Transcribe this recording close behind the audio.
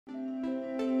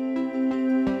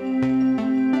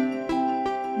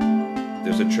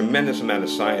a tremendous amount of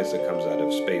science that comes out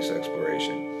of space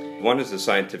exploration. One is the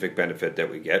scientific benefit that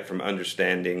we get from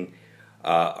understanding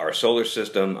our solar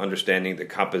system, understanding the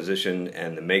composition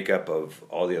and the makeup of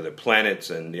all the other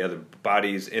planets and the other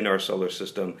bodies in our solar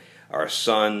system, our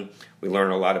sun. We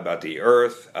learn a lot about the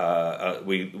Earth.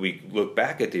 We look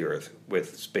back at the Earth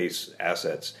with space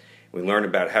assets. We learn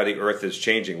about how the Earth is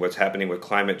changing, what's happening with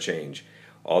climate change,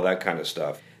 all that kind of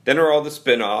stuff. Then there are all the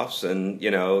spin-offs and,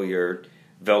 your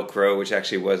Velcro, which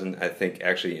actually wasn't, I think,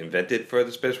 actually invented for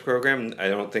the space program. I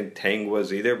don't think Tang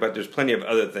was either, but there's plenty of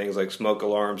other things like smoke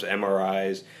alarms,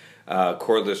 MRIs,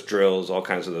 cordless drills, all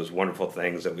kinds of those wonderful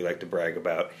things that we like to brag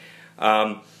about.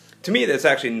 To me, that's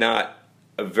actually not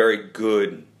a very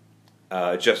good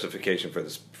justification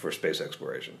for space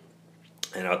exploration.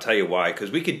 And I'll tell you why. Because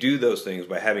we could do those things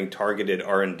by having targeted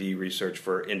R&D research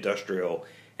for industrial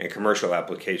and commercial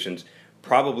applications,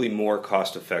 probably more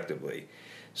cost effectively.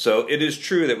 So it is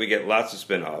true that we get lots of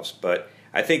spin-offs, but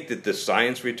I think that the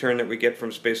science return that we get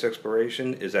from space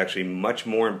exploration is actually much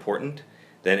more important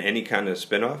than any kind of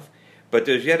spin-off. But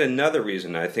there's yet another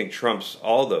reason I think trumps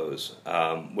all those,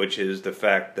 which is the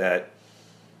fact that,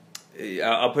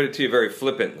 I'll put it to you very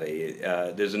flippantly,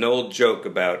 there's an old joke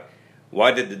about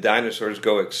why did the dinosaurs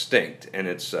go extinct, and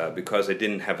it's because they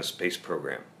didn't have a space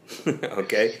program.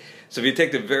 Okay? So if you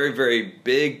take the very, very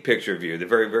big picture view, the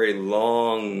very, very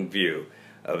long view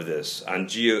of this, on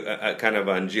kind of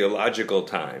on geological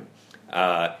time,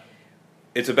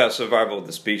 it's about survival of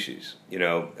the species.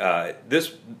 The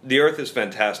Earth is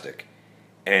fantastic,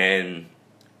 and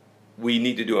we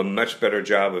need to do a much better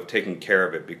job of taking care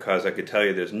of it, because I could tell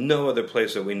you there's no other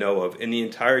place that we know of in the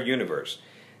entire universe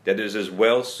that is as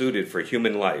well suited for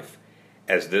human life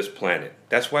as this planet.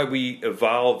 That's why we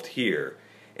evolved here,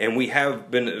 and we have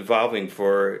been evolving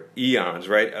for eons,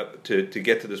 right, up to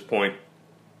get to this point.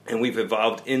 And we've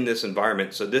evolved in this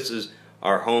environment, so this is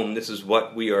our home. This is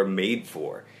what we are made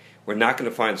for. We're not going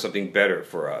to find something better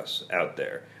for us out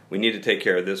there. We need to take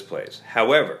care of this place.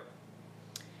 However,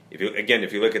 if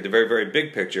you look at the very, very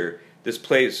big picture, this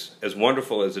place, as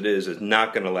wonderful as it is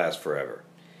not going to last forever.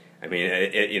 I mean,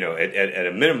 at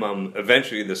a minimum,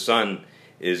 eventually the sun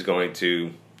is going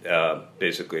to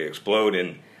basically explode,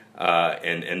 and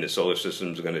the solar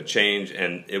system is going to change,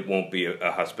 and it won't be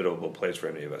a hospitable place for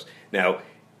any of us. Now,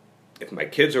 if my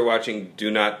kids are watching, do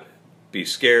not be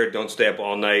scared. Don't stay up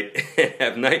all night and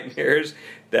have nightmares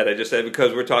that I just said,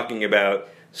 because we're talking about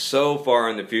so far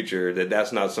in the future that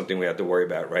that's not something we have to worry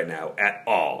about right now at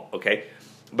all, okay?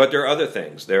 But there are other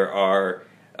things. There are,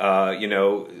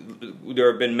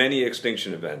 there have been many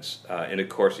extinction events in the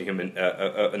course of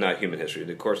not human history, in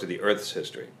the course of the Earth's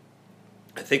history.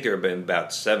 I think there have been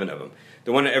about 7 of them.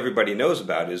 The one that everybody knows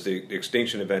about is the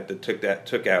extinction event that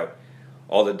took out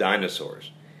all the dinosaurs.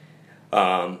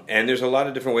 And there's a lot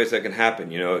of different ways that can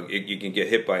happen. You can get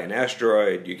hit by an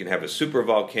asteroid. You can have a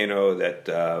supervolcano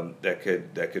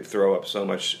that could throw up so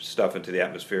much stuff into the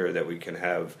atmosphere that we can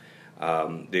have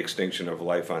the extinction of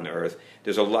life on Earth.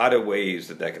 There's a lot of ways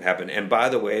that can happen. And by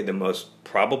the way, the most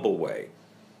probable way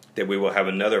that we will have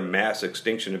another mass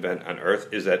extinction event on Earth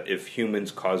is that if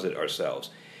humans cause it ourselves.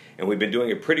 And we've been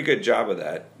doing a pretty good job of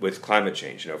that with climate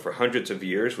change. For hundreds of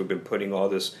years, we've been putting all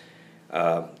these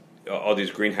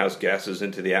greenhouse gases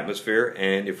into the atmosphere,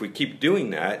 and if we keep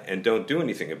doing that and don't do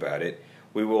anything about it,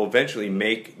 we will eventually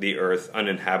make the Earth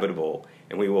uninhabitable,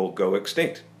 and we will go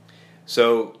extinct.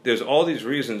 So there's all these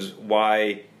reasons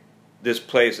why this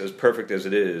place, as perfect as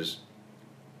it is,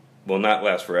 will not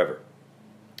last forever.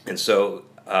 And so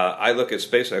I look at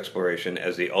space exploration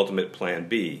as the ultimate plan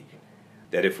B,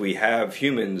 that if we have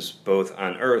humans both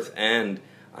on Earth and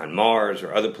on Mars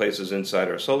or other places inside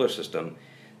our solar system,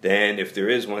 then if there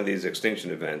is one of these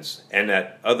extinction events and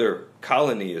that other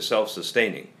colony is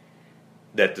self-sustaining,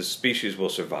 that the species will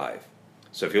survive.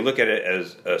 So if you look at it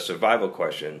as a survival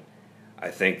question, I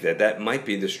think that might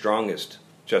be the strongest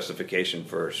justification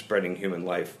for spreading human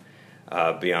life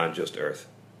beyond just Earth.